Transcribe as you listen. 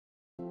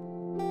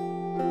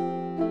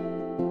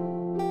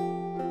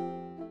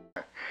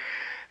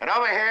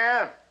over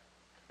here.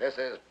 This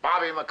is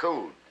Bobby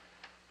McCoon.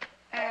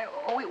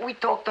 We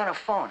talked on the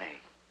phone, eh?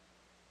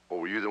 Oh,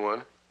 were you the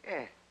one?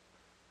 Yeah.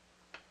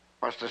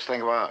 What's this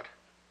thing about?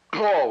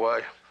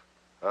 Oh,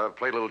 I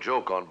played a little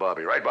joke on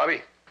Bobby. Right,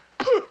 Bobby?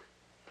 You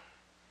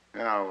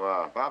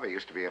know, Bobby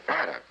used to be a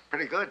fighter.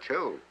 Pretty good,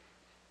 too.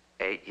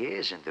 8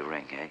 years in the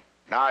ring, eh?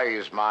 Now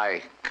he's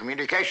my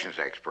communications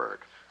expert.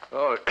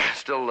 Oh,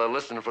 still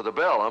listening for the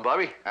bell, huh,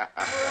 Bobby? All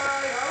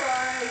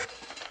right.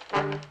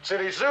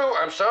 City Zoo,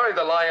 I'm sorry,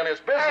 the lion is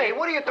busy. Hey,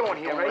 what are you doing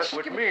here, Don't Race?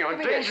 mess with me, I'm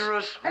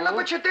dangerous. Hey, look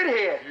what you did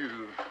here.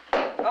 You...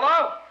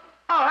 Hello?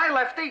 Oh, hi,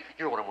 Lefty.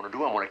 You know what I'm gonna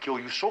do? I'm gonna kill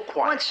you so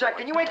quiet. 1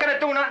 second. You ain't gonna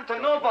do nothing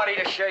to nobody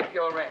to shape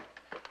your ring.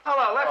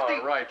 Hello, Lefty.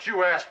 All right,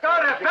 you asked. Go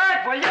to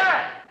bed, will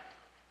ya?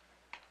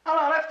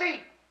 Hello,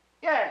 Lefty.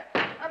 Yeah,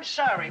 I'm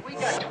sorry. We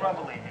got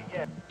trouble here,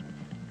 yeah.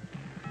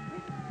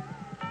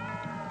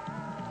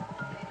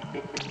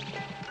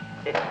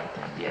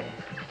 Yeah.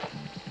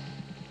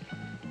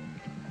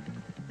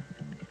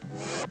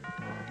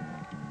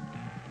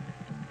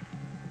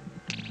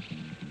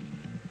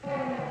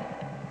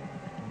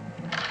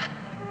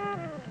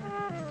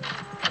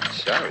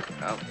 Sorry.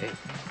 Oh, hey.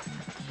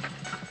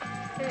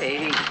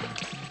 Hey.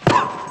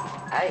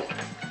 Hey.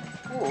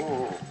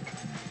 Ooh.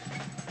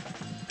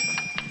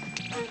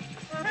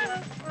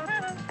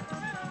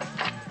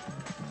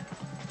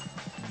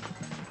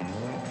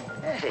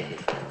 Hey.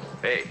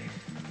 Hey.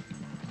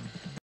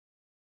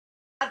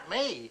 Not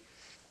me.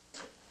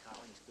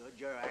 Collins, good.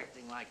 You're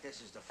acting like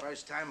this is the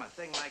first time a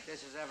thing like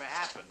this has ever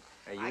happened.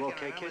 Are you I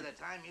okay, can kid? remember the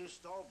time you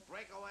stole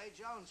Breakaway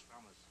Jones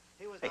from us.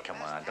 He was Hey, the come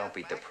best on, don't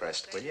be halfback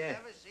depressed, this will state's ya?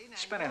 ever seen, and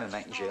Spending a you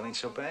night in jail ain't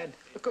so bad.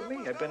 Look at me,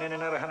 I've been in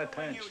and out 100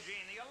 times.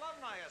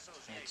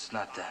 It's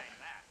not that.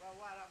 Well,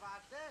 what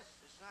about this?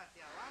 It's not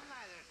the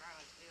alumni they're trying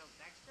to steal,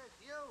 Dexter.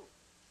 It's you.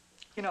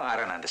 You know, I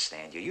don't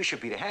understand you. You should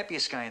be the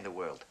happiest guy in the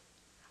world.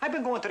 I've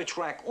been going to the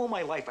track all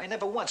my life. I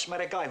never once met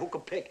a guy who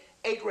could pick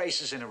 8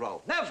 races in a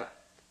row. Never.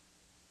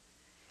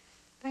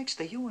 Thanks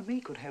to you and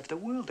me could have the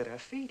world at our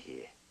feet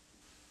here.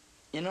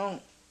 You know,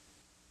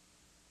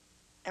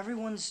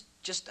 everyone's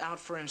just out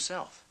for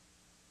himself.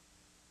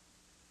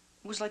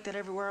 It was like that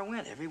everywhere I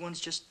went. Everyone's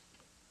just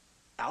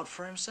out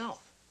for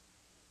himself.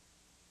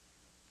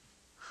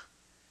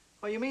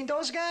 Oh, you mean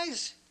those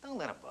guys? Don't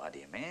let them bother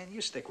you, man.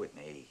 You stick with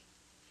me.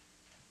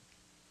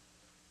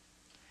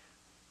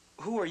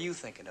 Who are you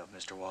thinking of,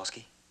 Mr.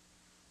 Walski?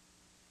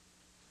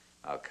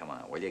 Oh, come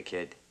on, will you,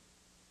 kid?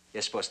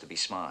 You're supposed to be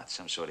smart,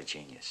 some sort of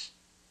genius.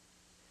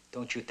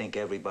 Don't you think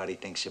everybody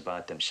thinks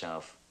about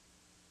themselves?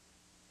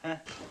 Huh?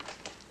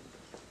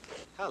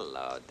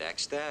 Hello,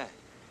 Dexter.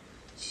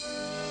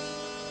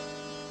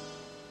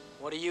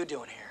 What are you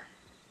doing here?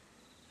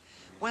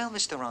 Well,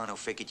 Mr. Arno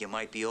figured you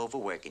might be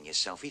overworking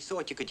yourself. He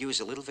thought you could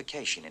use a little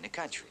vacation in the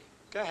country.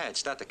 Go ahead,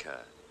 start the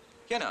car.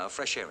 You know,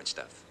 fresh air and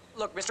stuff.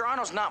 Look, Mr.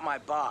 Arno's not my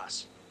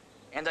boss,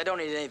 and I don't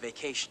need any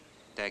vacation.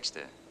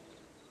 Dexter,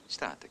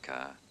 start the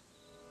car.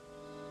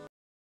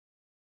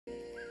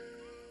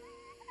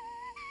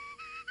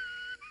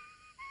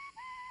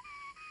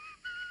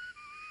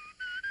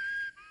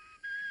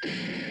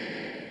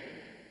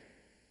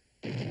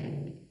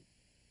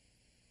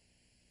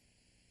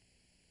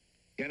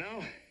 You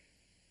know,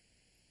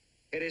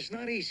 it is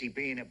not easy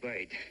being a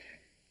bird.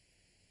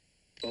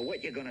 But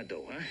what you gonna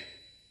do, huh?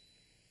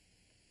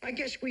 I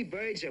guess we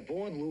birds are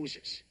born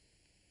losers.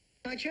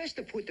 Now, just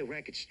to put the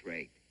record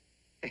straight,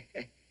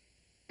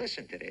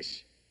 listen to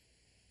this.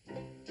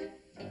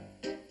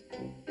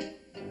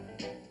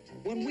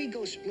 When we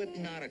go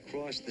splitting out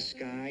across the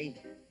sky,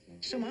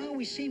 somehow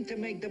we seem to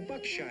make the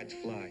buckshot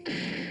fly.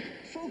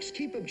 Folks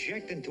keep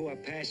objecting to our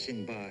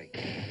passing by.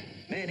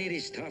 Man, it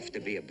is tough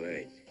to be a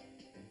bird.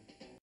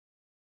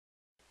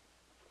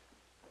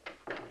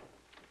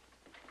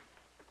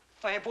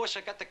 Oh, hey, boss, I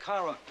got the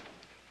car on.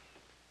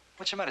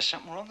 What's the matter?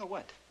 Something wrong or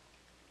what?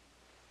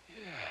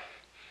 Yeah.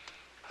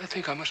 I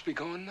think I must be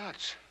going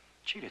nuts.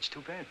 Gee, that's too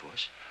bad,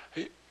 boss.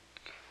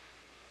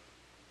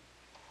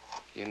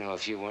 You know,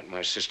 if you weren't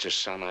my sister's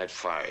son, I'd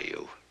fire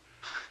you.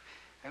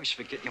 I always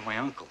forget you're my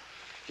uncle.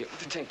 You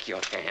take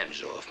your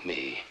hands off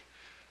me.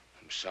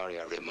 I'm sorry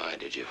I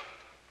reminded you.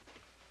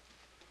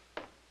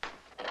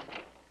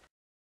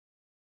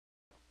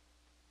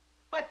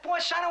 But,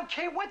 boss, I don't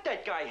care what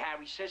that guy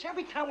Harry says.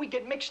 Every time we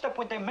get mixed up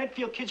with them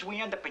Medfield kids,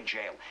 we end up in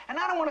jail. And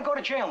I don't want to go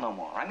to jail no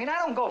more. I mean, I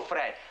don't go for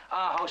that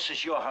our house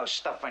is your house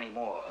stuff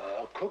anymore.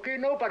 Cookie,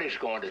 nobody's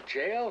going to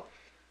jail.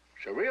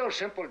 It's a real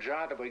simple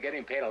job that we're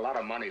getting paid a lot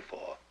of money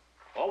for.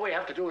 All we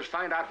have to do is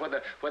find out where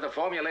the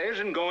formula is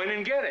and go in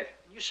and get it.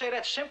 You say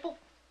that's simple?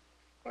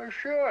 Well,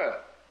 sure.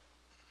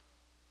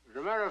 As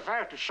a matter of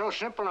fact, it's so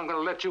simple, I'm going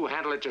to let you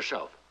handle it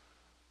yourself.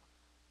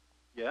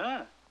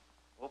 Yeah?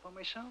 All by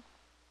myself?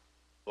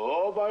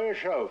 All by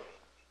yourself.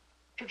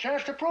 It's a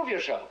chance to prove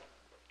yourself.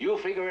 You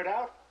figure it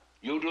out.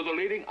 You do the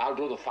leading, I'll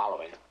do the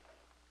following.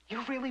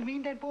 You really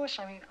mean that, boss?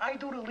 I mean, I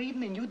do the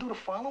leading and you do the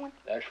following?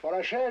 That's what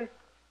I said.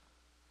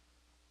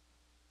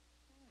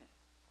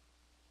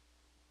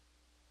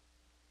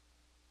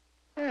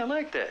 Yeah, I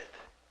like that.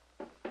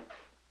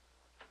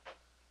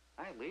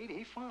 I lead,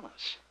 he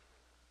follows.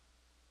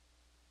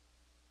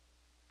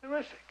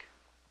 Terrific.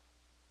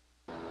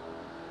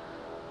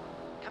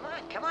 Come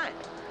on, come on.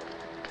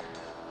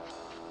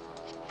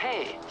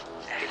 Hey,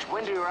 it's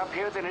windier up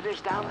here than it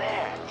is down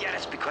there. Yeah,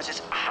 that's because it's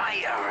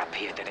higher up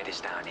here than it is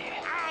down here.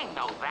 I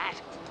know that.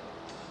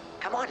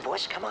 Come on,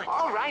 boss, come on.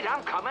 All right,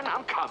 I'm coming.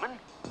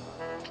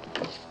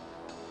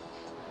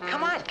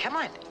 Come on, come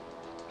on.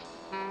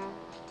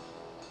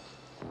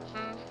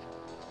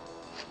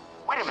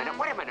 Wait a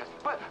minute.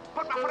 Put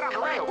my foot on the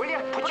Come rail, on. will you?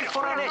 Put your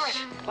foot on the this.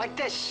 rail. Like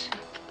this.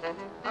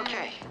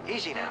 Okay,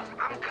 easy now.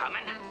 I'm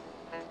coming.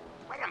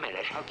 Wait a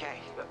minute. Okay.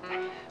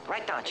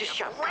 Right down, just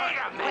jump. Wait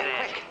Come a on,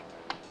 minute. Quick.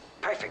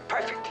 Perfect,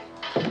 perfect.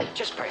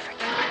 Just perfect.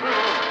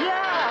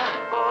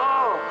 Yeah!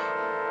 Oh,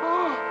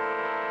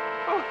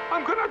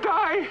 I'm gonna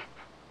die.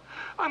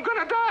 Oh,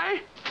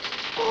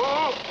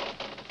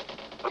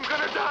 I'm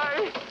gonna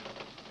die.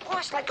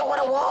 Boss, let go of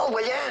the wall,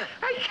 will ya?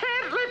 I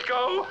can't let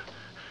go.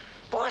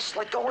 Boss,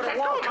 let go of the Let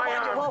wall. go of Come my on,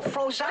 arm. your wall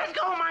froze up. Let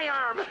go of my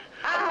arm.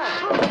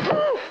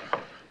 Ah.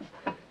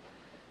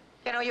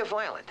 You know, you're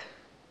violent.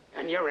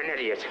 And you're an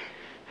idiot.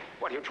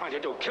 What are you trying to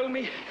do, kill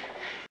me?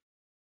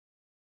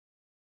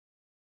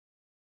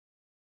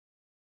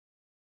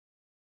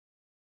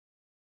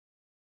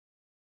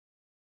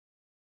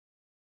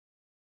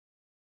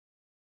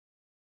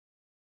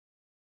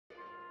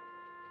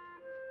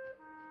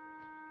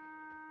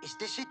 Is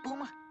this it,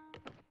 Boomer?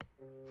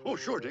 Oh,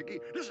 sure,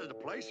 Dickie. This is the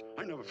place.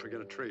 I never forget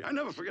a tree.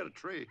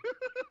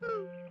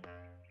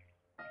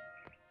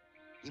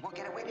 You won't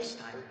get away this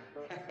time.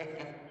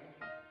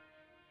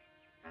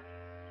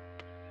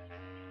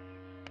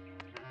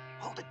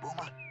 Hold it,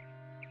 Boomer.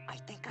 I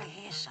think I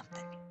hear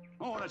something.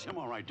 Oh, that's him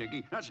all right,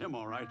 Dickie. That's him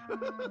all right.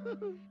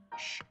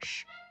 Shh,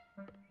 shh.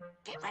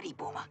 Get ready,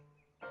 Boomer.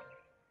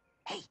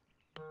 Hey,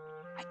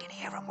 I can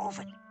hear him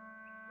moving.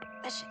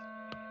 Listen.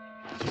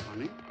 That's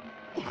funny.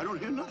 Oh, I don't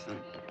hear nothing.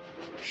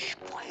 Shh,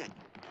 quiet.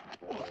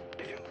 Oh,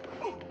 damn.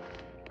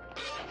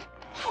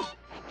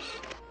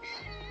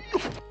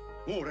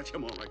 Oh, that's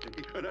him all right,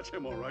 Dickie. That's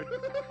him all right.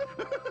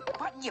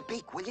 Button your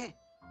beak, will you?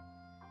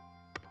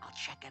 I'll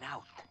check it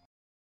out.